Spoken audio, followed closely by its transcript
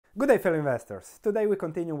Good day, fellow investors. Today we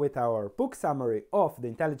continue with our book summary of The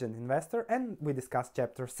Intelligent Investor and we discuss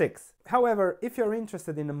chapter 6. However, if you're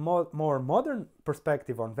interested in a more modern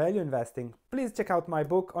perspective on value investing, please check out my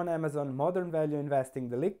book on Amazon, Modern Value Investing.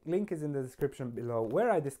 The link is in the description below,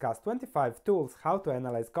 where I discuss 25 tools how to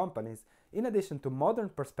analyze companies in addition to modern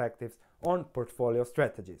perspectives on portfolio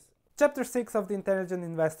strategies. Chapter 6 of The Intelligent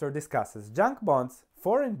Investor discusses junk bonds,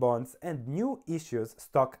 foreign bonds, and new issues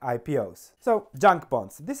stock IPOs. So, junk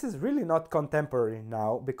bonds. This is really not contemporary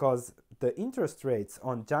now because the interest rates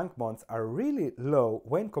on junk bonds are really low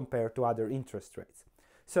when compared to other interest rates.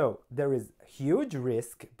 So, there is huge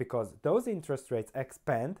risk because those interest rates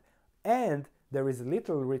expand and there is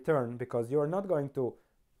little return because you are not going to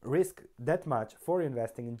risk that much for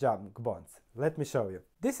investing in junk bonds. Let me show you.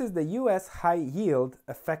 This is the US high yield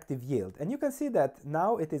effective yield, and you can see that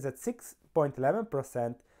now it is at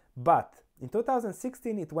 6.11%, but in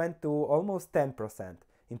 2016 it went to almost 10%.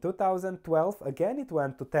 In 2012 again it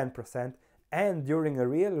went to 10%, and during a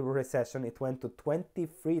real recession it went to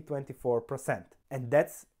 23-24%. And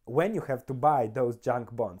that's when you have to buy those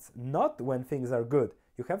junk bonds, not when things are good.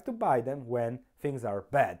 You have to buy them when things are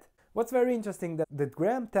bad. What's very interesting that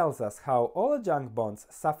Graham tells us how all junk bonds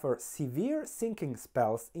suffer severe sinking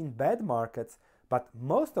spells in bad markets, but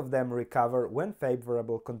most of them recover when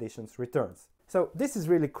favorable conditions returns. So this is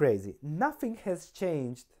really crazy. Nothing has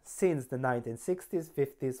changed since the 1960s,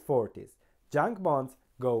 50s, 40s. Junk bonds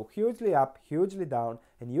go hugely up, hugely down,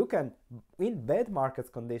 and you can, in bad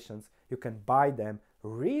market conditions, you can buy them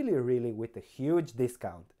really with a huge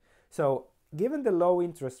discount. So given the low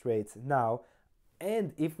interest rates now,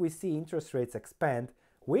 and if we see interest rates expand,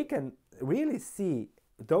 we can really see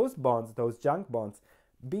those bonds, those junk bonds,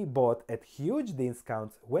 be bought at huge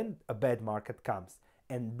discounts when a bad market comes.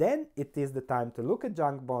 And then it is the time to look at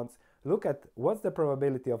junk bonds, look at what's the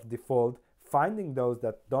probability of default, finding those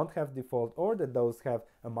that don't have default or that those have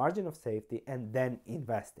a margin of safety, and then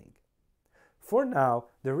investing. For now,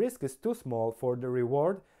 the risk is too small for the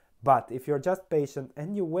reward, but if you're just patient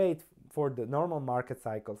and you wait for the normal market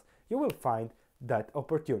cycles, you will find that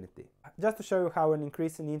opportunity. Just to show you how an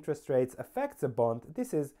increase in interest rates affects a bond,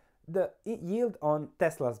 this is the yield on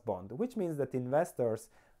Tesla's bond, which means that investors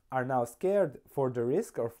are now scared for the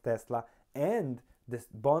risk of Tesla, and this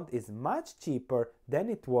bond is much cheaper than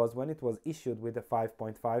it was when it was issued with a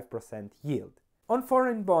 5.5% yield. On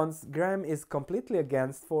foreign bonds, Graham is completely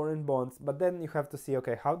against foreign bonds, but then you have to see,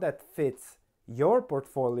 okay, how that fits your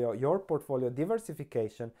portfolio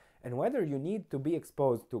diversification, and whether you need to be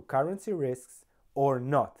exposed to currency risks or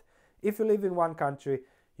not. If you live in one country,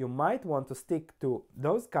 you might want to stick to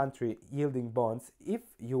those country yielding bonds if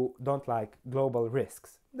you don't like global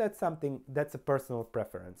risks. That's a personal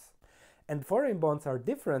preference. And foreign bonds are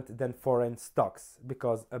different than foreign stocks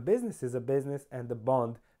because a business is a business and the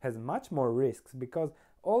bond has much more risks because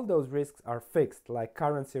all those risks are fixed, like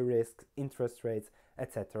currency risks, interest rates,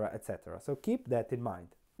 etc., etc. So keep that in mind.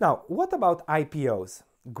 Now, what about IPOs?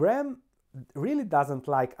 Graham really doesn't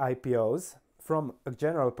like IPOs from a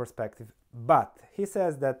general perspective, but he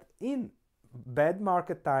says that in bad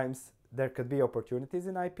market times there could be opportunities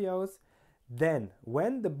in IPOs. Then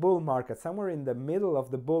when the bull market, somewhere in the middle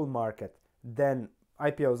of the bull market, then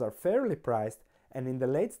IPOs are fairly priced, and in the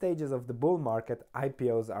late stages of the bull market,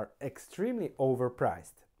 IPOs are extremely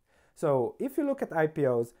overpriced. So if you look at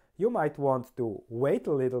IPOs, you might want to wait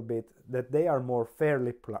a little bit that they are more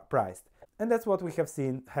fairly priced. And that's what we have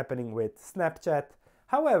seen happening with Snapchat.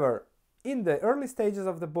 However, in the early stages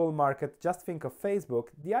of the bull market, just think of Facebook,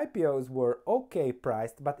 the IPOs were okay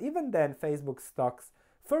priced, but even then Facebook stocks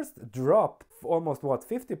first dropped almost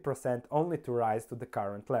 50% only to rise to the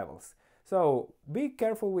current levels. So be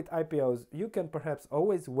careful with IPOs. You can perhaps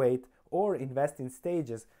always wait or invest in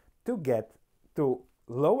stages to get to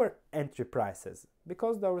lower entry prices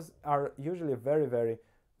because those are usually a very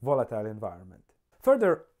volatile environment.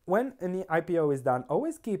 Further, when an IPO is done,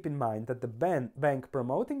 always keep in mind that the bank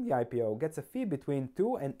promoting the IPO gets a fee between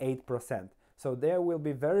 2 and 8%. So they will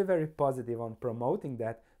be very positive on promoting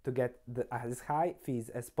that to get as high fees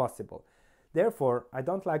as possible. Therefore, I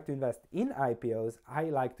don't like to invest in IPOs. I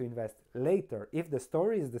like to invest later if the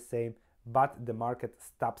story is the same, but the market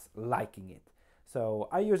stops liking it. So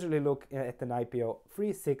I usually look at an IPO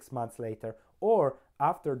 3-6 months later or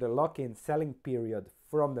after the lock-in selling period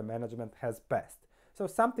from the management has passed. So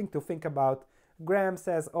something to think about. Graham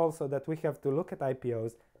says also that we have to look at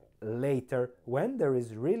IPOs later when there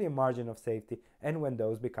is really a margin of safety and when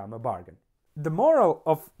those become a bargain. The moral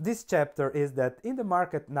of this chapter is that in the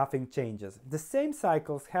market nothing changes. The same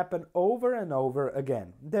cycles happen over and over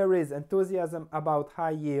again. There is enthusiasm about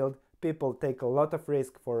high yield, people take a lot of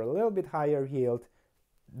risk for a little bit higher yield.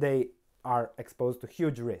 they are exposed to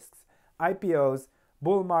huge risks. IPOs,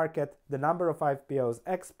 bull market, the number of IPOs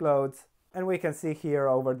explodes, and we can see here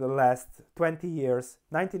over the last 20 years,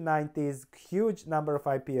 1990s, huge number of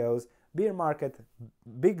IPOs, bear market,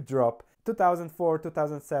 big drop, 2004,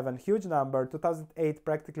 2007, huge number, 2008,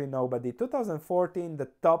 practically nobody, 2014, the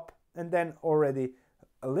top, and then already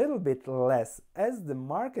a little bit less, as the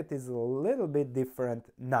market is a little bit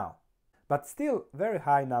different now. But still very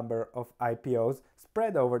high number of IPOs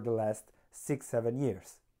spread over the last 6-7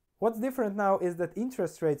 years. What's different now is that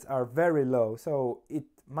interest rates are very low, so it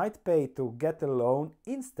might pay to get a loan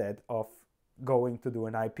instead of going to do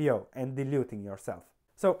an IPO and diluting yourself.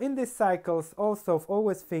 So in these cycles, also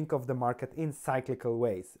always think of the market in cyclical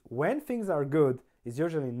ways. When things are good, is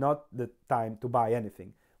usually not the time to buy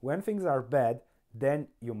anything. When things are bad, then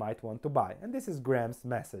you might want to buy. And this is Graham's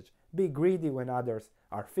message. Be greedy when others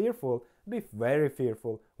are fearful, be very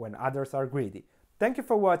fearful when others are greedy. Thank you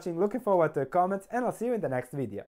for watching, looking forward to your comments, and I'll see you in the next video.